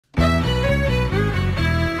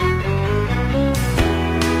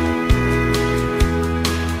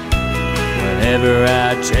whenever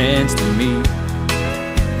I chance to meet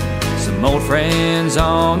some old friends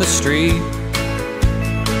on the street.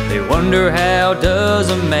 They wonder, how does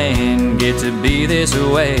a man get to be this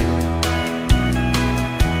way?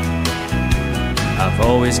 I've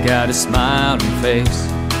always got a smiling face,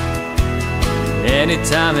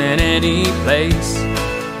 anytime and any place.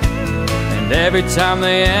 And every time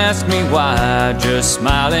they ask me why, I just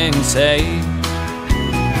smile and say,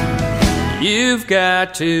 you've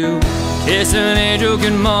got to kiss an angel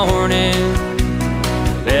good morning.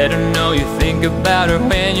 Let her know you think about her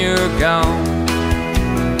when you're gone.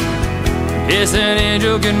 Kiss an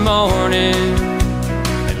angel good morning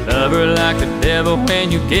and love her like the devil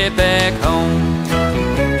when you get back home.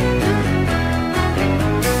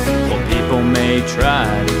 Well, people may try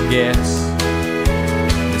to guess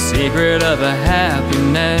the secret of a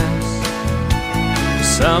happiness.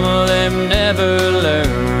 Some of them never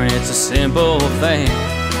learn it's a simple thing.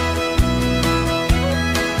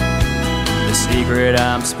 The secret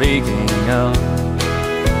I'm speaking of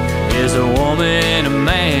is a woman and a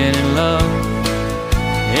man in love.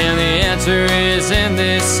 And the answer is in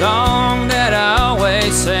this song that I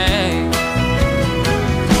always sing.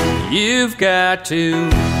 You've got to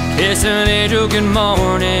kiss an angel good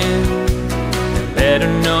morning. Let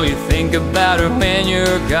her know you think about her when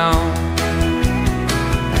you're gone.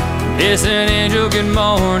 Kiss an angel good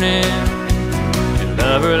morning and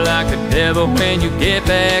love her like the devil when you get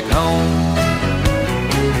back home.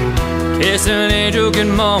 Kiss an angel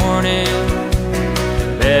good morning,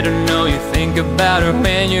 let her know you think about her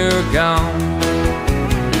when you're gone.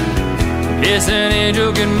 Kiss an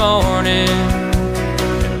angel good morning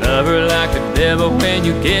and love her like the devil when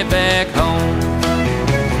you get back home.